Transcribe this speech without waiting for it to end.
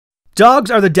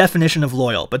Dogs are the definition of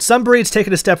loyal, but some breeds take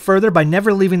it a step further by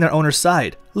never leaving their owner's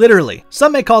side. Literally.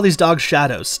 Some may call these dogs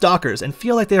shadows, stalkers, and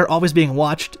feel like they are always being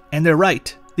watched, and they're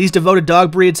right. These devoted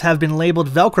dog breeds have been labeled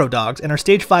Velcro dogs and are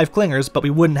stage 5 clingers, but we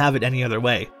wouldn't have it any other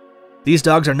way. These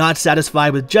dogs are not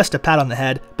satisfied with just a pat on the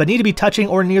head, but need to be touching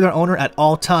or near their owner at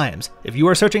all times. If you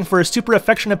are searching for a super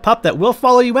affectionate pup that will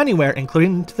follow you anywhere,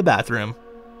 including to the bathroom.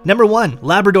 Number 1.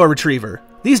 Labrador Retriever.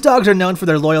 These dogs are known for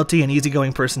their loyalty and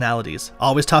easygoing personalities.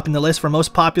 Always topping the list for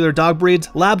most popular dog breeds,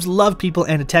 Labs love people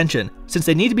and attention. Since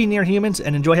they need to be near humans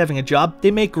and enjoy having a job, they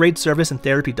make great service and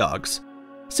therapy dogs.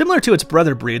 Similar to its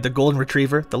brother breed, the Golden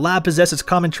Retriever, the Lab possesses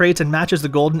common traits and matches the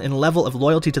Golden in level of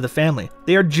loyalty to the family.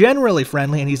 They are generally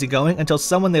friendly and easygoing until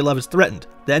someone they love is threatened.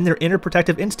 Then their inner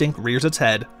protective instinct rears its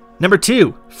head. Number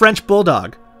 2. French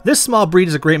Bulldog. This small breed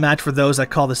is a great match for those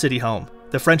that call the city home.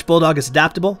 The French Bulldog is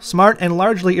adaptable, smart, and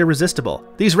largely irresistible.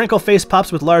 These wrinkle-faced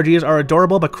pups with large ears are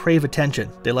adorable but crave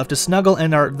attention. They love to snuggle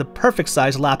and are the perfect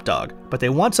size lap dog, but they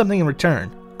want something in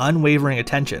return: unwavering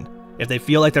attention. If they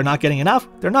feel like they're not getting enough,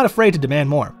 they're not afraid to demand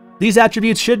more. These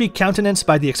attributes should be countenanced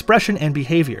by the expression and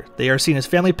behavior. They are seen as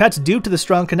family pets due to the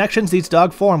strong connections these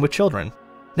dogs form with children.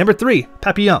 Number 3.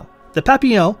 Papillon. The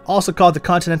Papillon, also called the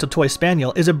Continental Toy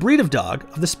Spaniel, is a breed of dog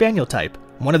of the Spaniel type.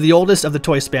 One of the oldest of the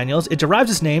Toy Spaniels, it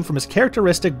derives its name from its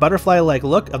characteristic butterfly-like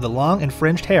look of the long and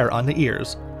fringed hair on the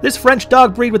ears. This French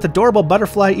dog breed with adorable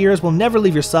butterfly ears will never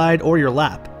leave your side or your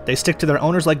lap. They stick to their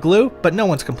owners like glue, but no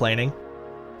one's complaining.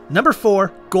 Number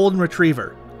 4. Golden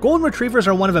Retriever. Golden Retrievers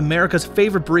are one of America's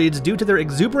favorite breeds due to their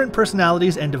exuberant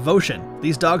personalities and devotion.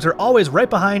 These dogs are always right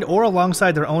behind or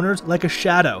alongside their owners like a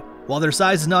shadow. While their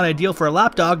size is not ideal for a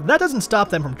lap dog, that doesn't stop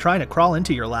them from trying to crawl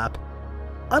into your lap.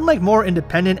 Unlike more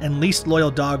independent and least loyal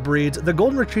dog breeds, the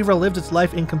Golden Retriever lives its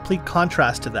life in complete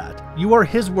contrast to that. You are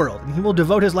his world, and he will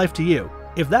devote his life to you.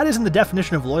 If that isn't the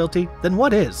definition of loyalty, then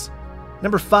what is?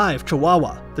 Number 5.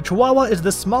 Chihuahua. The Chihuahua is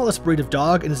the smallest breed of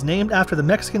dog and is named after the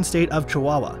Mexican state of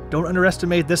Chihuahua. Don't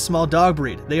underestimate this small dog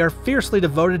breed. They are fiercely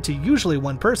devoted to usually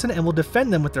one person and will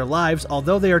defend them with their lives.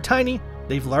 Although they are tiny,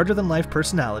 they've larger-than-life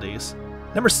personalities.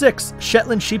 Number 6.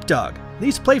 Shetland Sheepdog.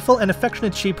 These playful and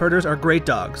affectionate sheep herders are great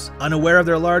dogs. Unaware of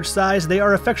their large size, they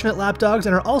are affectionate lapdogs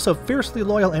and are also fiercely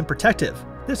loyal and protective.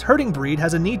 This herding breed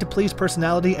has a need to please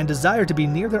personality and desire to be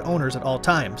near their owners at all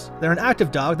times. They're an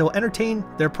active dog that will entertain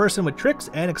their person with tricks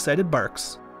and excited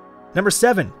barks. Number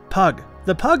 7. Pug.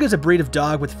 The Pug is a breed of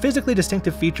dog with physically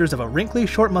distinctive features of a wrinkly,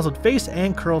 short-muzzled face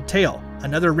and curled tail.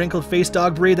 Another wrinkled-faced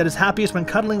dog breed that is happiest when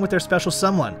cuddling with their special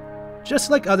someone.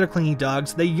 Just like other clingy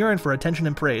dogs, they yearn for attention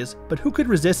and praise, but who could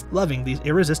resist loving these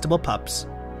irresistible pups?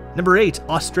 Number 8.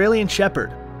 Australian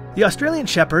Shepherd. The Australian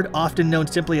Shepherd, often known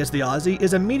simply as the Aussie,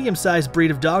 is a medium-sized breed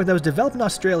of dog that was developed in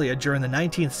Australia during the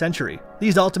 19th century.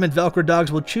 These ultimate Velcro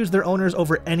dogs will choose their owners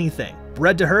over anything.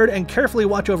 Bred to herd and carefully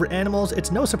watch over animals,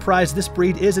 it's no surprise this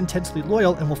breed is intensely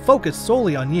loyal and will focus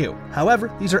solely on you.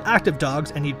 However, these are active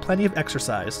dogs and need plenty of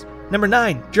exercise. Number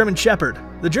 9. German Shepherd.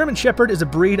 The German Shepherd is a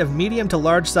breed of medium to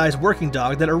large size working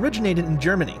dog that originated in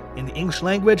Germany. In the English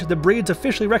language, the breed's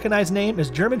officially recognized name is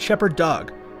German Shepherd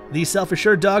Dog. These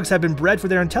self-assured dogs have been bred for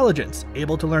their intelligence,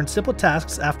 able to learn simple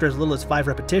tasks after as little as 5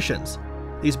 repetitions.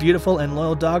 These beautiful and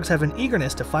loyal dogs have an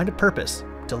eagerness to find a purpose,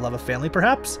 to love a family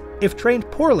perhaps? If trained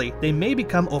poorly, they may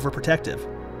become overprotective.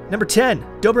 Number 10.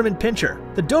 Doberman Pinscher.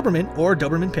 The Doberman, or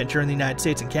Doberman Pinscher in the United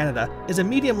States and Canada, is a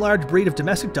medium-large breed of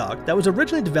domestic dog that was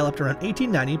originally developed around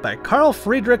 1890 by Carl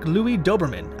Friedrich Louis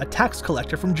Doberman, a tax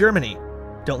collector from Germany.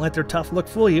 Don't let their tough look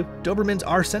fool you. Dobermans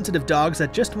are sensitive dogs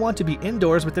that just want to be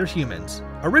indoors with their humans.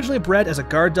 Originally bred as a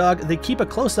guard dog, they keep a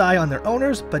close eye on their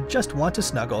owners, but just want to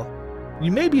snuggle.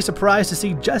 You may be surprised to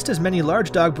see just as many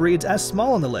large dog breeds as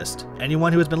small on the list.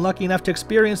 Anyone who has been lucky enough to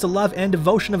experience the love and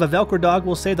devotion of a Velcro dog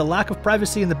will say the lack of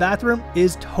privacy in the bathroom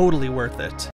is totally worth it.